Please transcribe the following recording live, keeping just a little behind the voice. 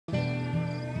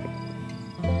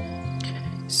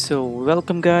So,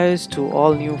 welcome guys to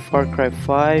all new Far Cry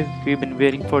 5. We've been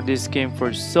waiting for this game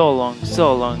for so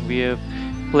long. We have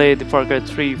played the Far Cry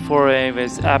 3, 4, and it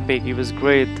was epic. It was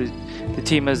great. The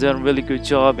team has done a really good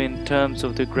job in terms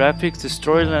of the graphics, the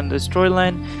storyline. The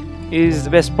storyline is the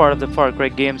best part of the Far Cry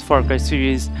games, Far Cry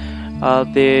series.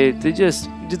 They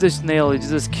just nail it,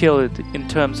 just kill it in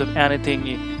terms of anything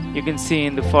you can see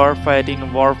in the firefighting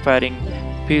and war fighting.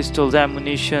 Pistols,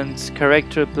 ammunitions,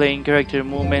 character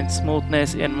movement,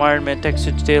 smoothness, environment,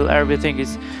 texture detail, everything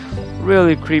is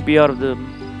really creepy out of the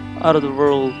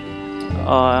world.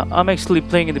 I'm actually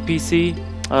playing in the PC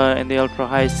in the ultra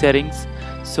high settings.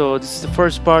 So this is the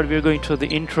first part. We're going to the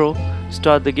intro,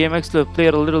 start the game. Actually I've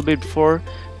played a little bit before,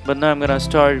 but now I'm gonna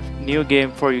start a new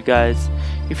game for you guys.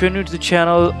 If you're new to the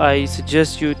channel, I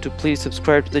suggest you to please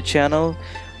subscribe to the channel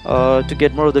to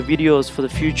get more of the videos for the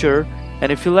future.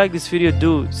 And if you like this video,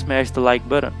 do smash the like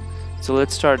button. So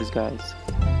let's start this, guys.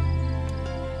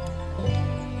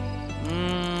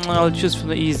 I'll choose from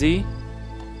the easy.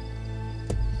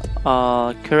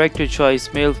 Character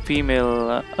choice, male,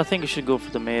 female. I think I should go for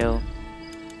the male.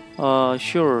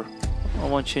 Sure. I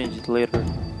won't change it later.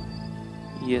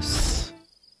 Yes.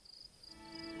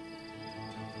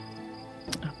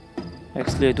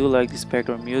 Actually, I do like this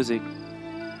background music.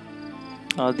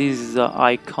 These are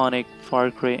iconic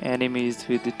Far Cry enemies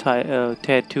with the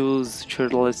tattoos,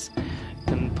 shirtless,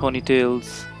 and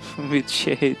ponytails with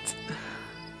shades.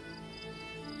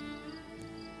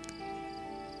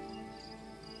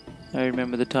 I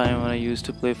remember the time when I used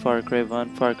to play Far Cry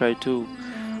 1, Far Cry 2.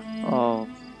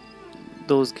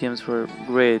 Those games were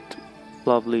great,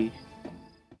 lovely.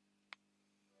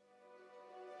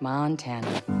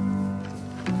 Montana.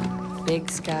 Big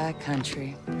sky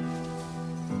country.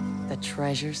 The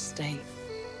treasure state.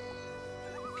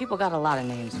 People got a lot of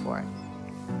names for it.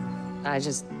 I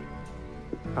just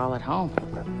call it home.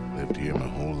 Lived here my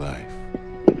whole life.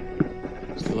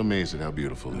 Still amazed at how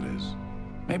beautiful it is.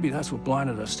 Maybe that's what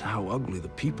blinded us to how ugly the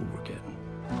people were getting.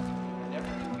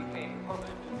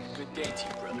 Good day to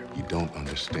you, brother. You don't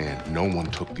understand. No one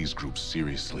took these groups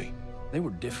seriously. They were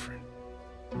different.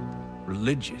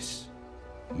 Religious.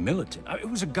 Militant. It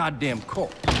was a goddamn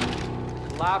cult.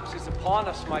 Collapse is upon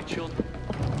us, my children.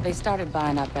 They started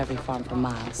buying up every farm for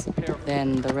miles.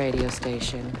 Then the radio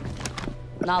station.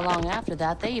 Not long after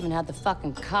that, they even had the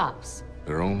fucking cops.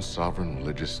 Their own sovereign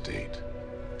religious state.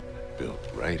 Built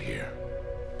right here.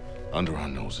 Under our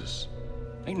noses.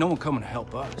 Ain't no one coming to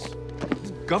help us.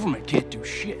 This government can't do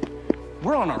shit.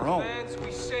 We're on our own. Fans,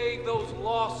 we save those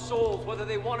lost souls, whether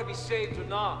they want to be saved or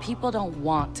not. People don't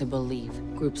want to believe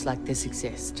groups like this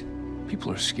exist.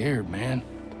 People are scared, man.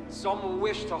 Some will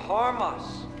wish to harm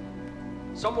us.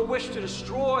 Some will wish to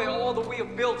destroy all that we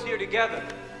have built here together.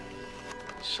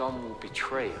 Some will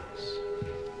betray us.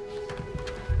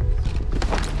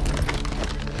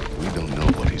 We don't know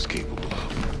what he's capable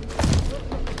of.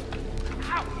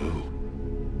 Who?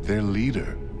 Their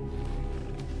leader.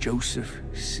 Joseph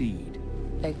Seed.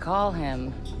 They call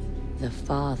him the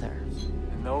Father.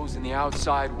 And those in the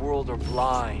outside world are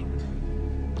blind.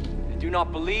 They do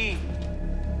not believe.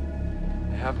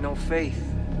 They have no faith.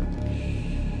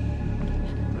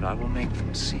 But I will make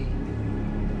them see.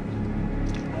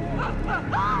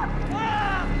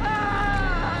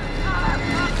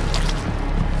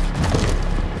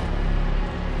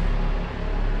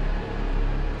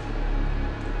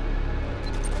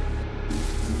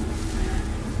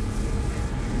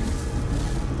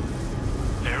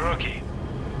 Hey, Rookie.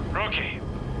 Rookie.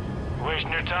 You're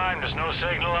wasting your time. There's no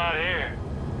signal out here.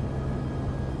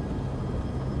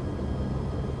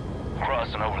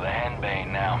 Crossing over the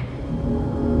Henbane now.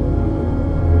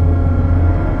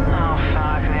 Oh,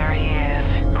 fuck, there he is.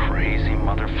 Crazy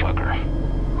motherfucker.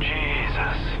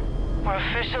 Jesus. We're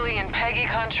officially in Peggy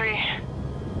country.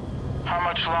 How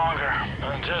much longer?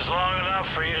 Just long enough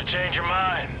for you to change your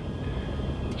mind.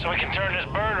 So we can turn this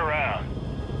bird around.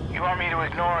 You want me to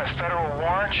ignore a federal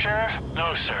warrant, Sheriff?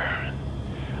 No, sir.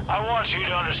 I want you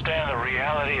to understand the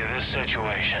reality of this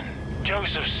situation.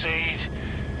 Joseph Seed,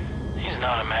 he's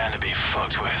not a man to be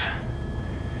fucked with.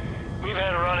 We've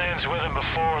had run-ins with him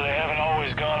before. They haven't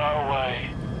always gone our way.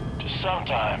 Just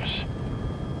sometimes.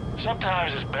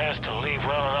 Sometimes it's best to leave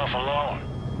well enough alone.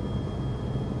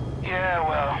 Yeah,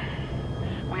 well,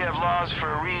 we have laws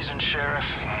for a reason, Sheriff.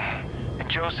 And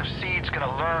Joseph Seed's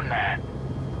gonna learn that.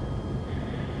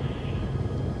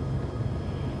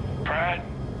 Pratt,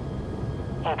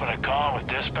 open a comm with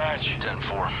dispatch.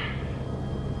 10-4.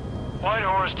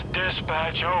 Whitehorse to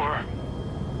dispatch, over.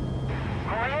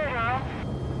 Go ahead, Earl.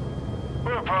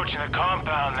 We're approaching the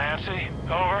compound, Nancy.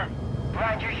 Over.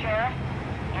 Roger, Sheriff.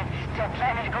 You still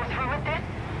planning to go through with this?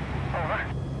 Over.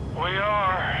 We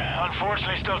are.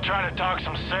 Unfortunately, still trying to talk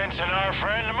some sense in our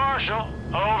friend Marshall.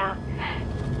 Over.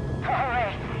 All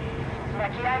right.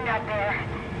 Lucky I'm not there.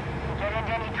 Get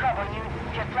into any trouble, you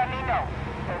just let me know.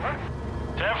 Over.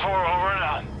 10-4, over and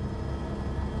out.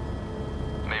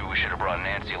 Maybe we should have brought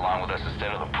Nancy along with us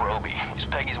instead of the Proby. These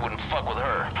Peggies wouldn't fuck with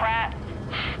her. Pratt.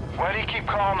 Why do you keep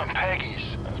calling them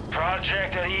Peggies?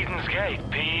 Project at Eden's Gate,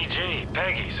 PEG.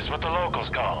 Peggies is what the locals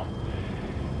call them.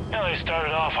 You know, they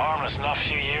started off harmless enough a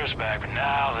few years back, but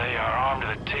now they are armed to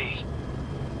the teeth.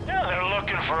 Yeah, they're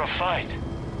looking for a fight.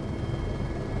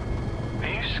 Are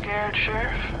you scared,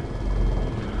 Sheriff?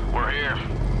 We're here.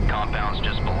 Compound's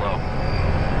just below.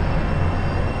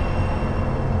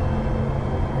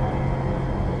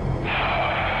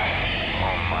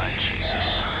 Oh my Jesus.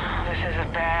 This is a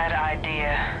bad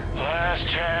idea. Last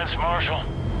chance, Marshal.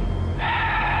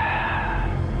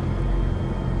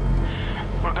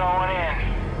 We're going in.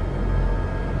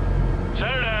 Set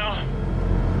her down.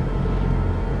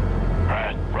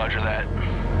 Right, Roger that.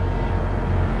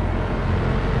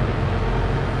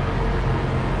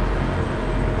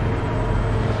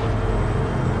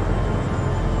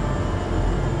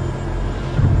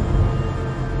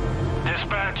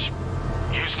 Dispatch,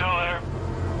 you still there?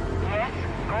 Yes?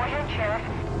 Go ahead, Sheriff.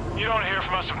 You don't hear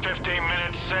from us in 15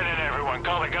 minutes, send in everyone.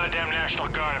 Call the goddamn National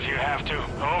Guard if you have to.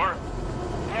 Over.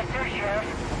 Yes, sir, Sheriff.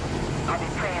 I'll be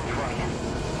praying for you.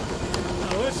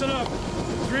 Now listen up.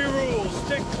 3 rules.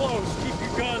 Stick close. Keep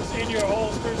your guns in your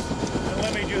holsters. And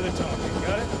let me do the talking.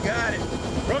 Got it? Got it.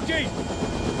 Rookie!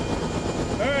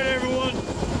 All right, everyone.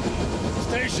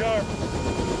 Stay sharp.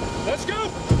 Let's go!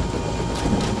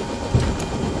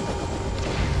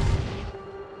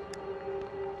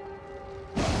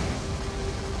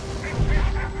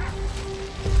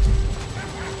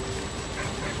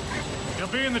 You'll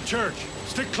be in the church.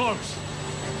 Stick close.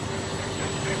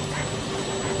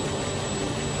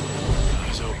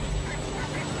 Eyes open.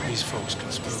 These folks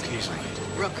can spook easily.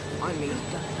 Rook, on me.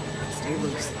 Stay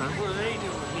loose, huh? What are they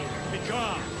doing here? Be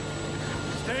calm.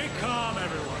 Stay calm,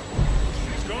 everyone.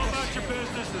 Just go about your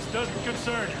business. This doesn't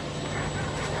concern you.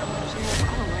 Sheriff,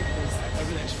 I don't like this.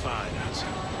 Everything's fine, Hudson.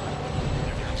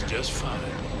 Everything's just fine.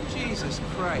 Jesus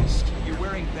Christ. You're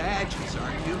wearing badges,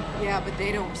 aren't you? Yeah, but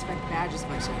they don't respect badges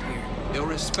much out here. They'll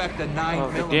respect a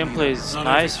 9mm. The gameplay is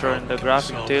nicer and the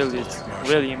graphic detail is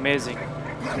really amazing.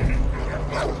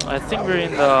 I think we're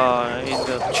in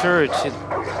the church.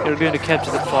 You're going to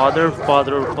capture the father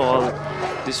of all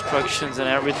destructions and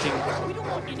everything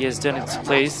he has done in its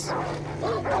place.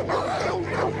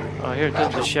 Here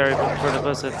comes the sheriff in front of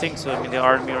us. I think so. I mean, the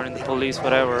army or in the police,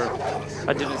 whatever.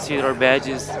 I didn't see their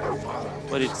badges.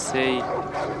 What did it say?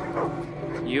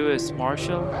 U.S.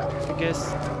 Marshal, I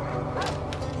guess.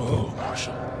 Whoa,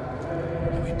 Marshal.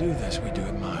 When we do this, we do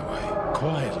it my way.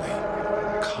 Quietly.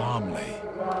 Calmly.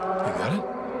 You got it?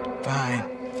 Fine.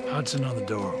 Hudson on the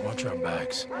door. Watch our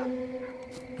backs.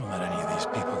 Don't let any of these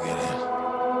people get in.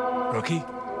 Rookie,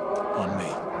 on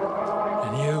me.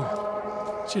 And you,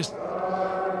 just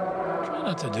try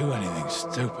not to do anything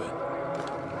stupid.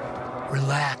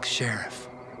 Relax, Sheriff.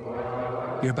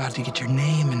 You're about to get your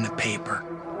name in the paper.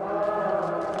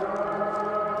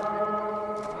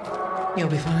 You'll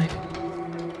be fine.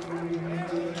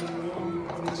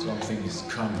 Something is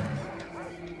coming.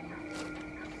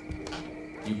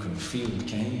 You can feel it,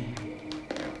 can you?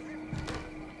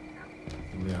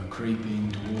 We are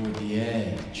creeping toward the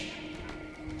edge.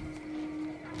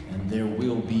 And there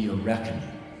will be a reckoning.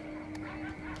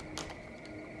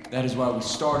 That is why we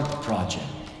started the project.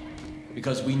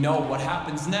 Because we know what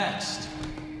happens next.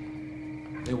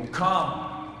 They will come.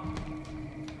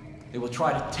 They will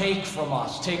try to take from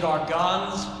us. Take our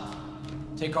guns.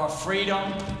 Take our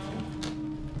freedom.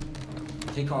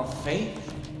 Take our faith.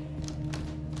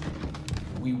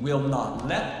 We will not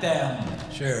let them.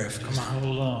 Sheriff, come on.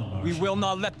 Hold on, Marshal. We will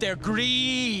not let their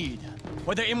greed,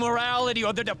 or their immorality,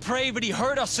 or their depravity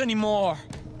hurt us anymore.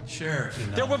 Sheriff.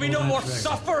 There will be no more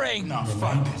suffering. No,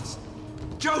 fuck this.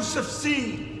 Joseph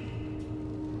C.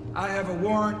 I have a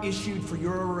warrant issued for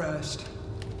your arrest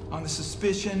on the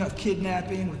suspicion of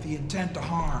kidnapping with the intent to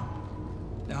harm.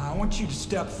 Now, I want you to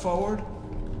step forward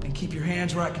and keep your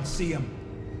hands where I can see them.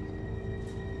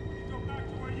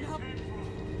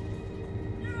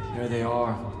 There they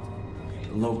are.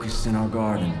 The locusts in our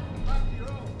garden.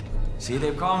 See,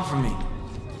 they've come for me.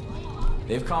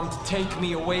 They've come to take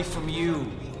me away from you.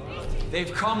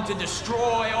 They've come to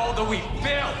destroy all that we've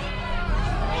built.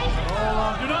 Hold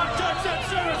on. Do not touch that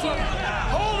service weapon.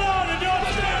 Hold on and don't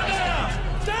stand down.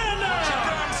 Stand down.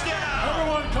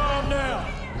 Everyone calm down.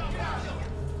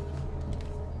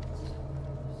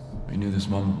 We knew this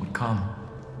moment would come.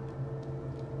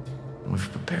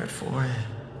 We've prepared for it.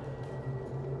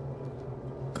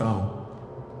 Go.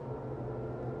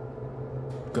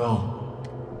 Go.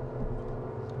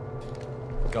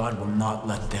 God will not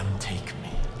let them take me.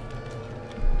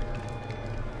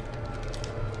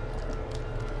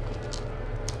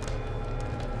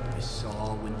 I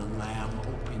saw when the Lamb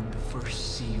opened the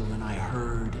first seal, and I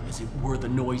heard, as it were the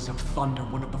noise of thunder,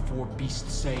 one of the four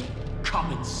beasts say,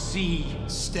 "Come and see."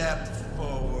 Step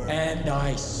forward. And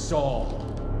I saw.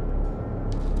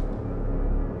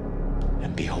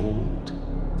 And behold,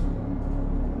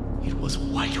 it was a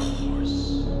white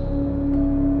horse.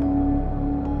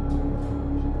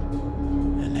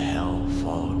 And hell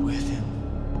followed with him.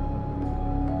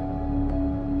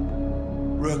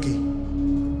 Rookie,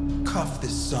 cuff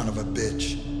this son of a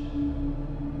bitch.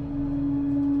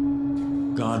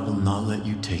 God will not let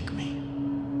you take me.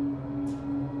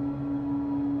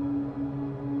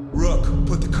 Rook,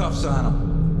 put the cuffs on him.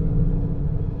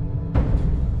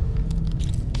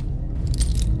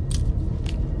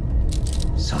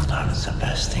 Sometimes the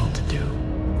best thing to do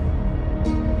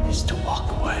is to walk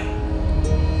away.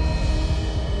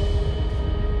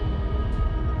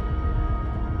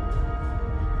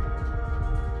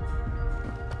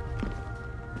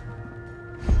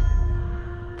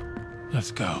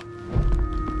 Let's go.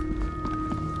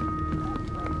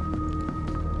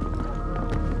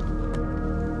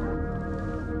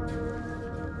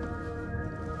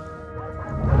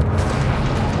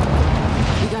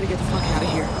 We gotta get the fuck out of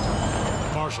here.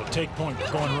 Marshall, take point.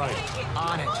 We're going right.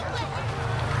 On it.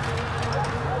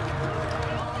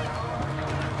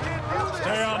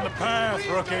 Stay on the path,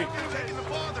 rookie.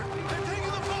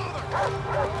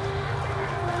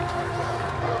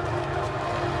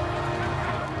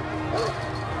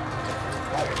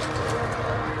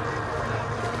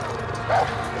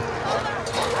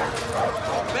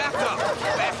 Back up!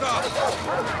 Back up!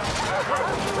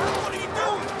 What are you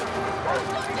doing?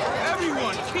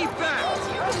 Everyone, keep back!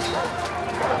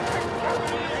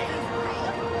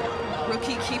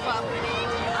 Rookie, keep up.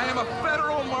 I am a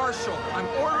federal marshal. I'm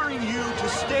ordering you to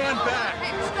stand back.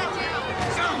 Hey, put that down.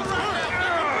 Stand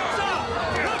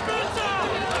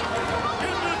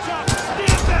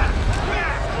back!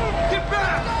 Back! Get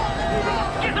back!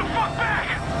 Get the fuck back!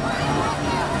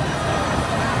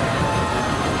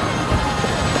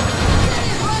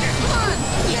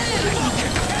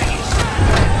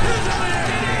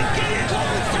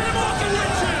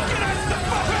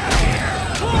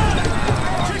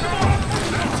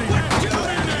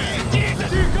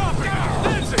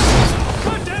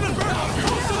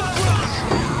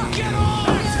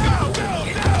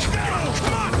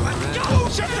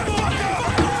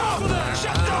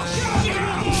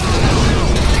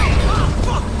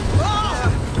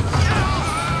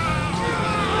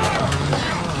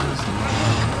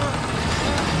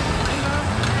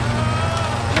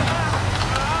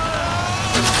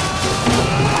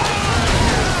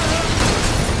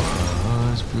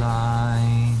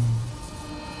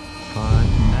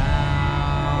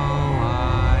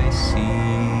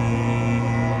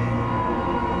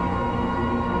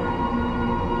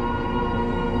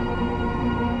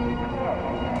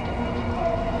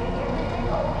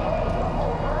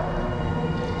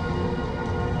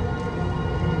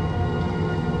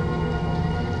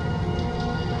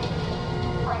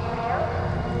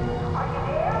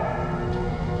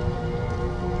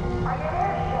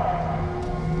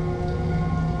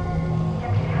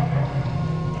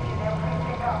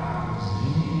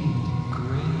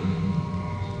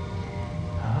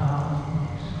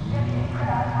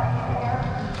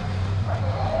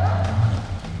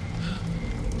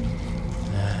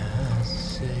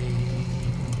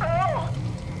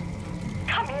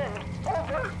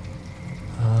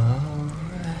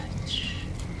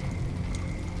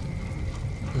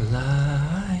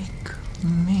 Like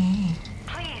me.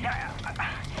 Please,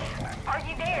 are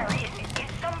you there?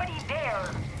 Is somebody there?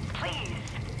 Please.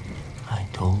 I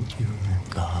told you that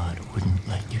God wouldn't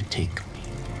let you take me.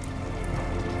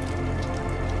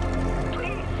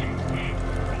 Please.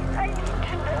 I need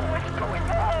to know what's going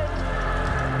on.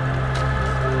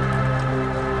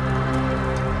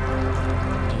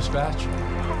 Dispatch? Oh,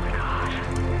 God.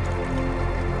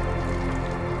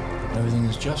 Everything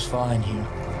is just fine here.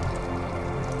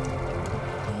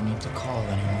 No need to call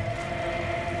anyone.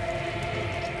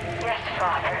 Yes,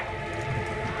 Father.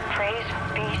 Praise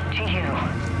be to you.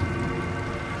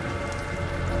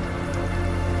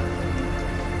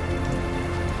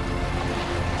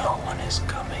 No one is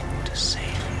coming to save you.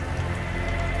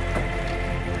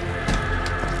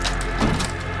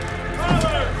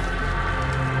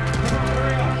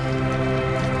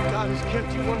 God has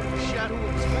kept you under the shadow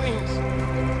of his wings.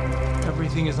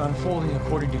 Everything is unfolding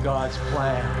according to God's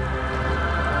plan.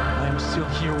 I I'm still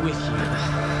here with you.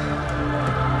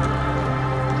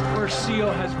 The first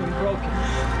seal has been broken.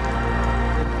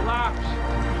 The collapse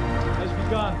has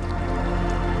begun.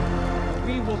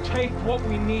 We will take what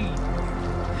we need.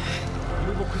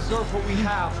 We will preserve what we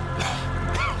have.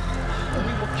 And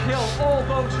we will kill all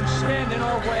those who stand in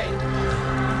our way.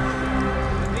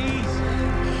 And these,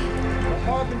 the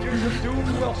harbingers of doom,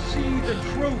 will see the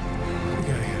truth. We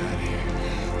gotta get out of here.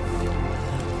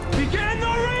 Begin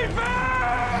the reaping!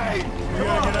 We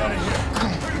gotta get out of here.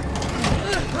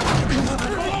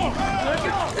 Let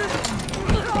go!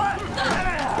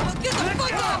 Get the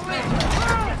fuck off me!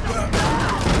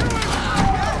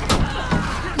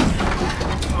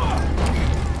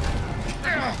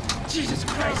 Jesus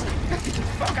Christ! Get the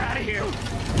fuck out of here!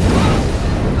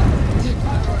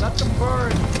 Let them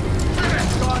burn.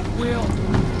 God will.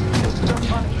 This is their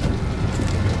punishment.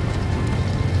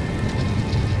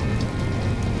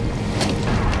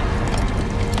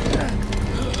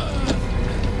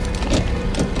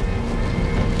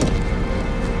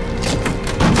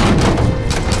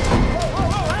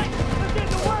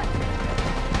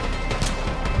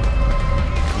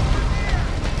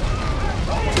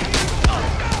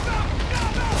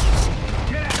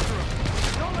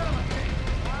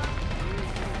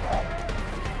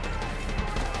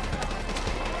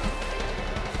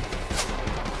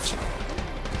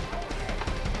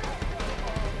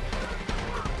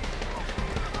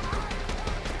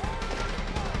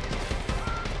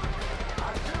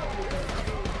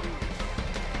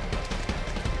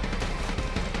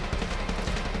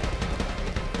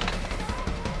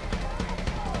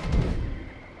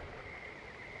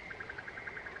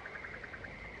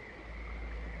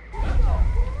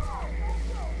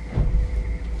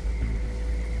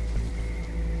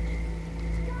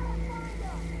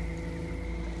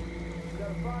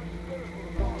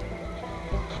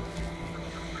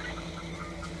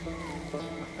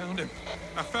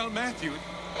 I found Matthew.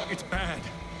 It's bad.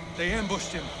 They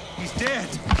ambushed him. He's dead.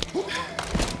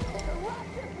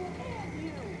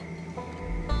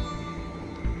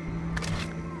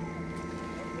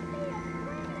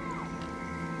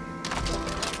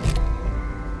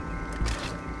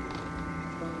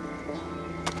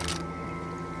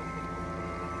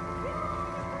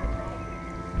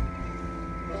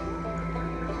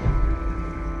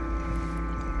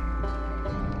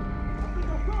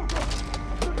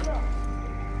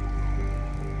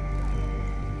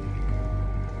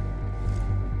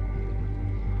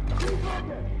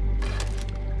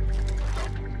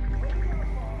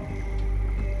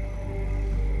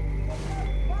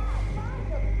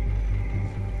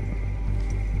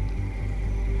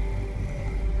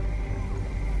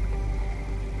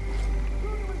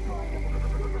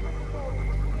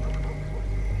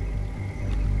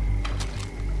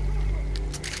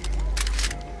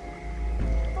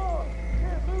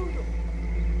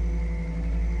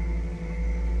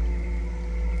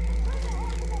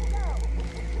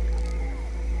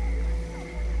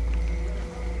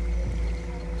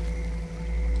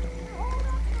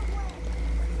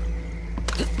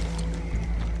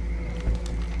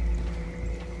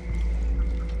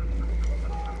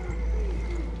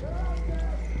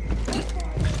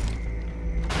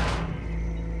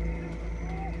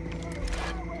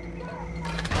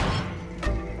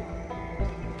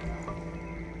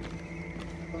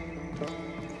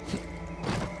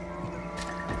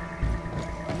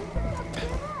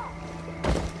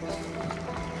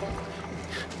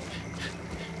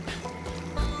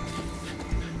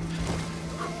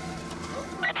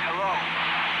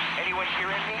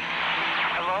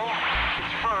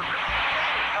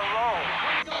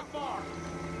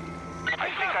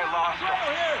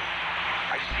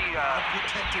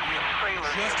 Protected him,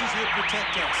 just as he'll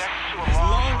protect us, as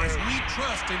long as we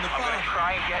trust in the Father. I'm gonna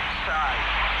try and get inside.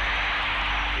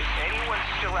 If anyone's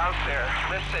still out there,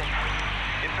 listen.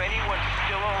 If anyone's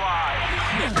still alive.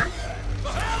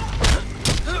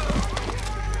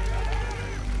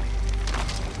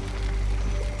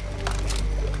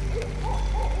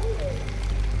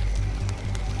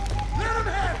 Let him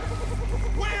have it!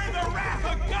 We're the wrath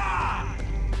of God!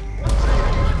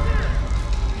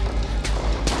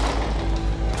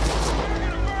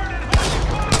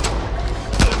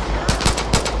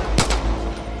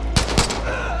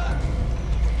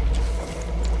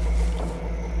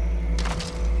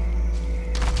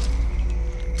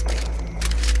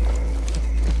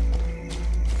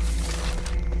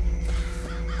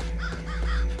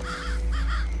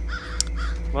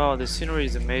 Wow, the scenery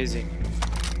is amazing.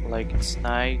 Like it's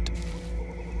night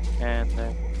and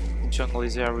the jungle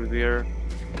is everywhere.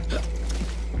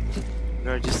 We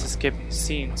are just escaping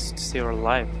scenes to stay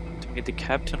alive, to meet the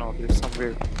captain out there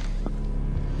somewhere.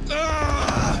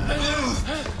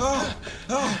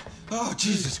 Oh,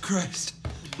 Jesus Christ.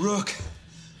 Rook,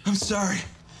 I'm sorry.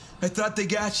 I thought they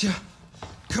got you.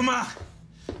 Come on.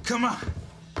 Come on.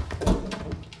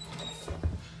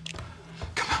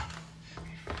 Come on.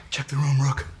 Check the room,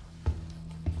 Rook.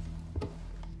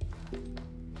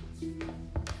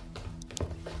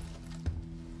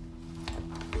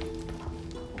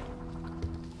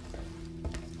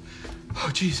 Oh,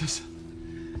 Jesus.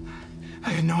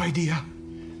 I had no idea.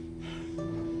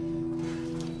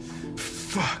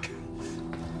 Fuck.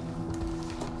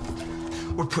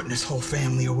 We're putting this whole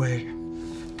family away.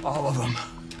 All of them.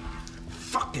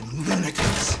 Fucking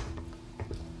lunatics.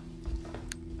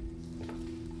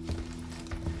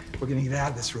 We're gonna get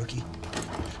out of this, Rookie.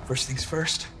 First things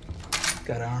first,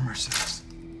 gotta arm ourselves.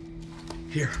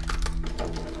 Here.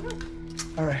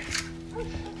 All right,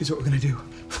 here's what we're gonna do.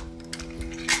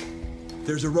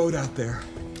 There's a road out there.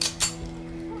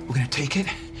 We're gonna take it,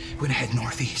 we're gonna head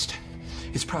northeast.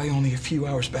 It's probably only a few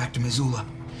hours back to Missoula.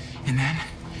 And then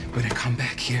we're gonna come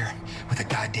back here with a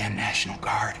goddamn National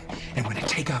Guard, and we're gonna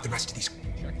take out the rest of these.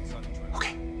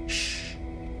 Okay, shh.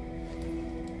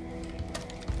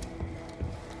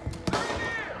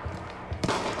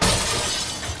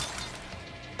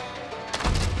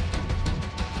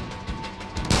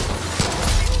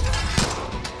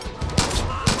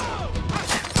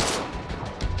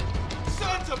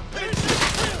 Sons of bitches!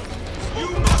 You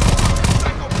motherfucking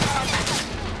psychopaths!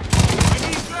 I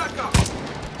need backup!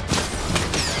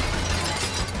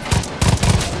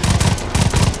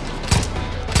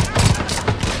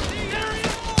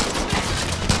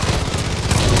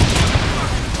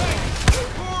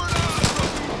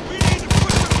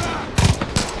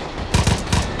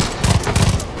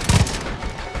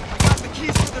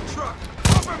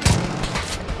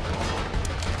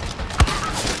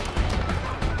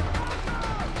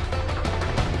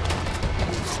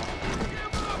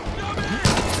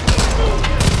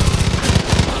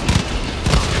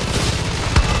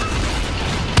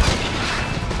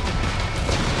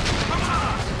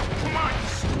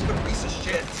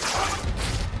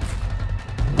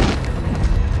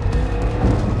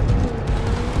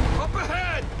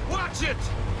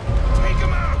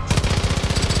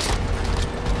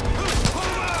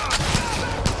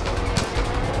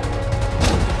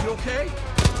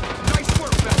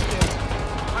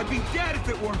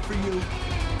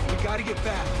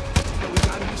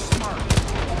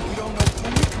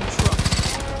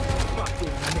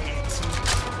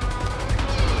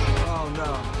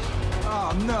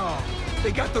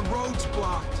 They got the roads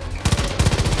blocked.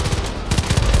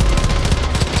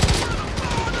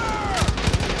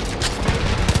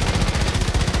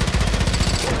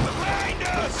 Behind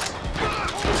us!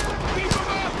 Fuck! Keep them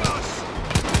off us!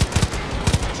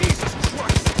 Jesus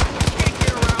Christ! Can't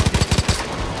get around it.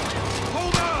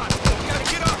 Hold on! We gotta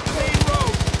get off the main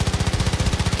road.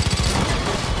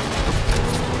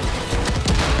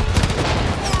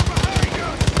 More behind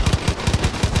us!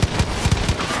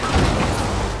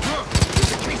 Look!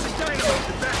 There's a case of dynamite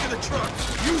in the back of the truck.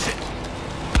 Use it!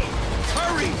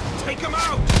 Hurry! Take them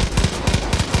out!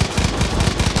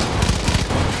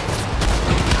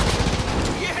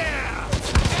 Yeah!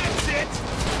 That's it!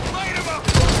 Light them up!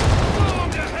 Blow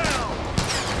them to hell!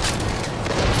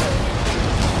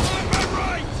 On my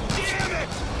right! Damn it!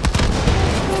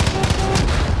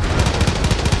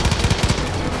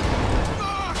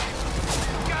 Fuck!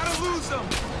 Gotta lose them!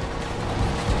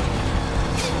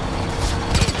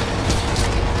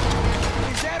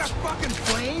 Is that a fucking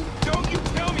plane? Don't you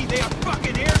tell me they have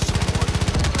fucking air support!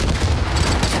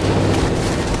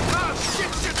 Ah,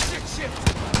 shit, shit, shit, shit!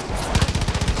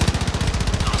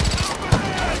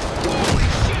 Holy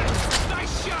shit!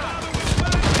 Nice shot!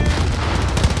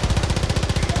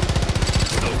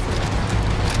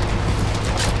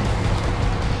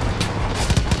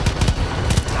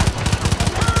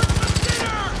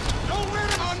 Don't let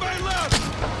him on my left!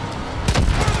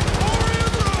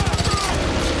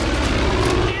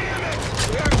 Damn it!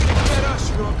 They aren't gonna get us,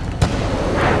 Rook.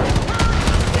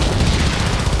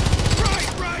 Right,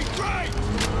 right, right!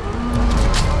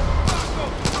 Fuck,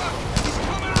 oh, fuck! He's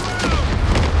coming around!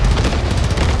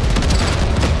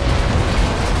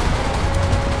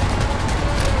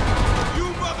 You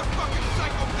motherfucking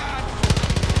psychopath!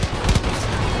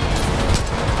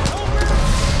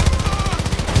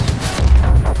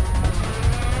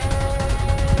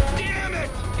 Damn it!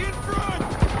 In front!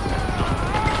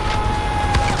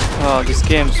 Oh, this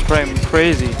game's driving me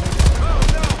crazy.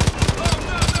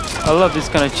 I love this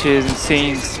kind of chasing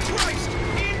scenes.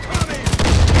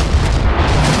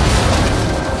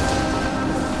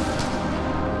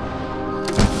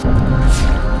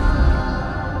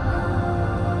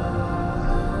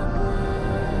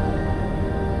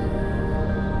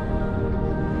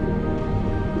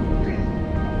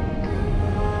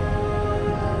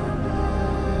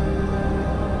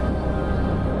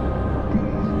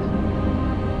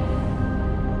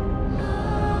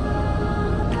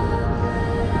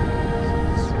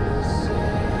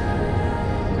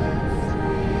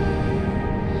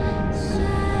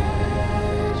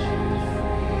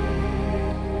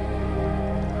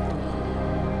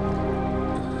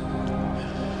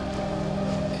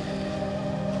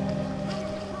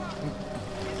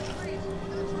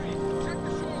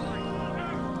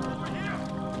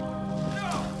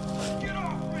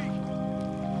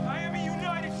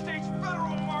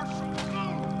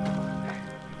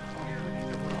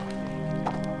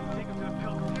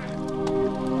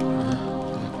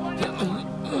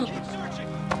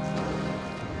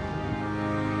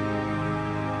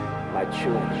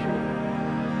 children.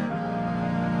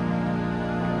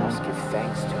 We must give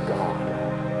thanks to God.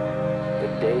 The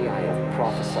day I have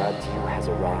prophesied to you has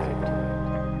arrived.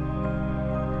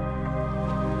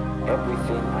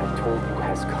 Everything I told you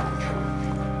has come true.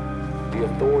 The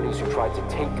authorities who tried to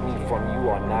take me from you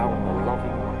are now in the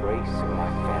loving embrace of my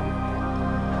family.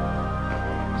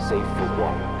 Save for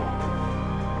one.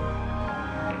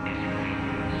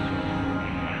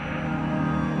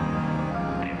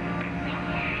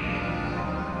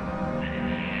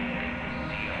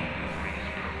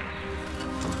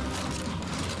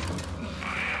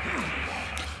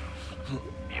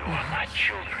 You are my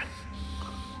children.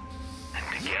 And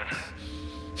together,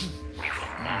 we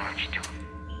will march to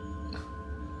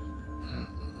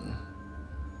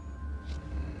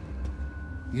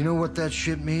You know what that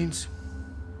shit means?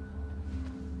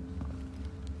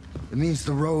 It means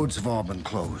the roads have all been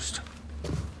closed.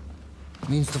 It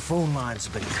means the phone lines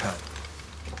have been cut.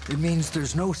 It means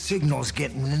there's no signals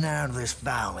getting in and out of this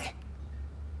valley.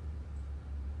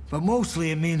 But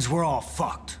mostly it means we're all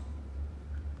fucked.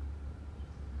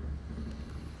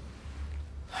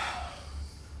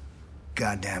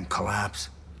 Goddamn collapse.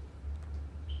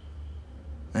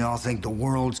 They all think the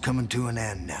world's coming to an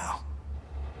end now.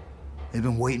 They've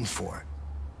been waiting for it.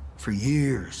 For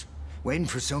years. Waiting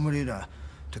for somebody to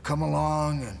come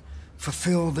along and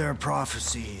fulfill their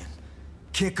prophecy and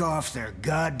kick off their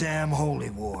goddamn holy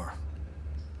war.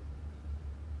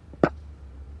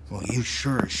 Well, you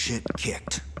sure as shit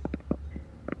kicked.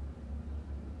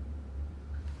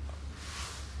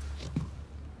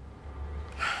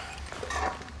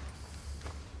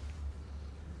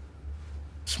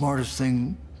 Smartest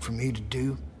thing for me to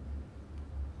do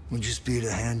would just be to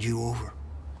hand you over.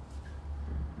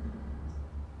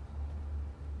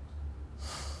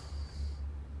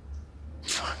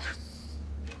 Fuck.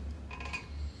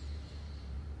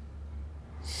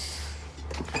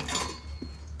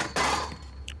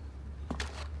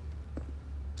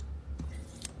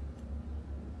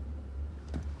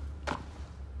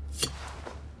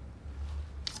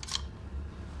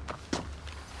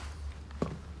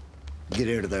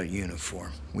 Get out of that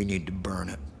uniform. We need to burn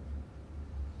it.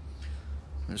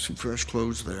 There's some fresh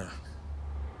clothes there.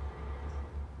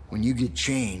 When you get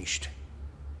changed,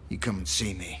 you come and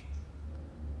see me.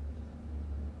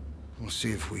 We'll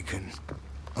see if we can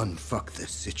unfuck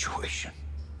this situation.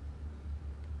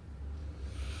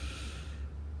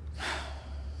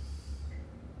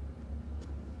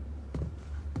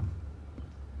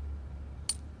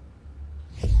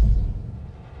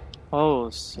 Oh,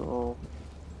 so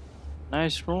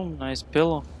nice room, nice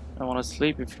pillow. I want to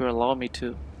sleep if you allow me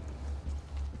to.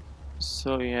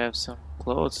 So you have some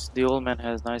clothes. The old man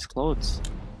has nice clothes.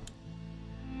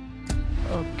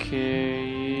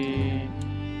 Okay.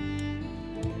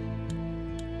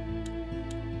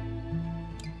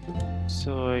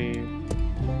 So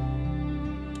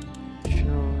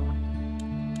sure.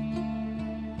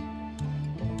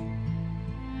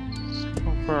 Let's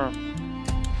confirm.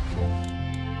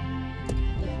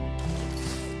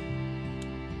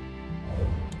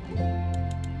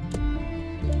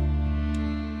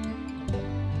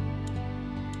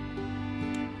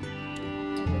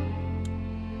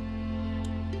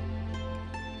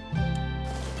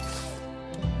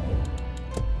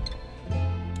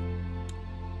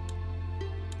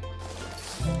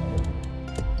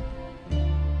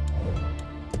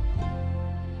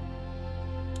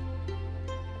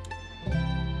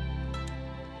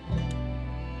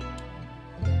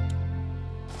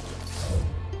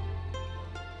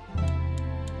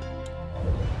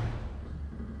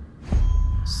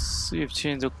 So you've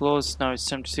changed the clothes, now it's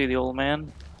time to see the old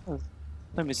man.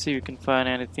 Let me see if you can find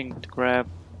anything to grab.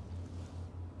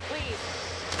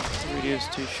 Radio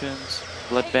stations,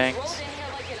 blood banks.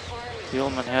 The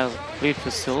old man has a complete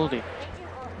facility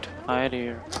to hide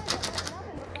here.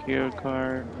 Gear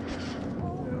card.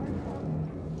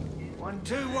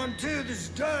 1-2-1-2, this is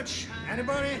Dutch.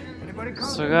 Anybody call?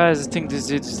 So guys, I think this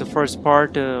is the first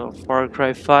part of Far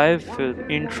Cry 5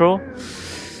 intro.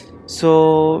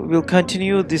 So we'll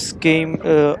continue this game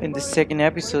in the second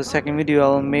episode, second video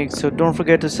I'll make. So don't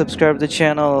forget to subscribe to the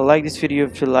channel, like this video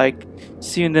if you like.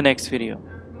 See you in the next video.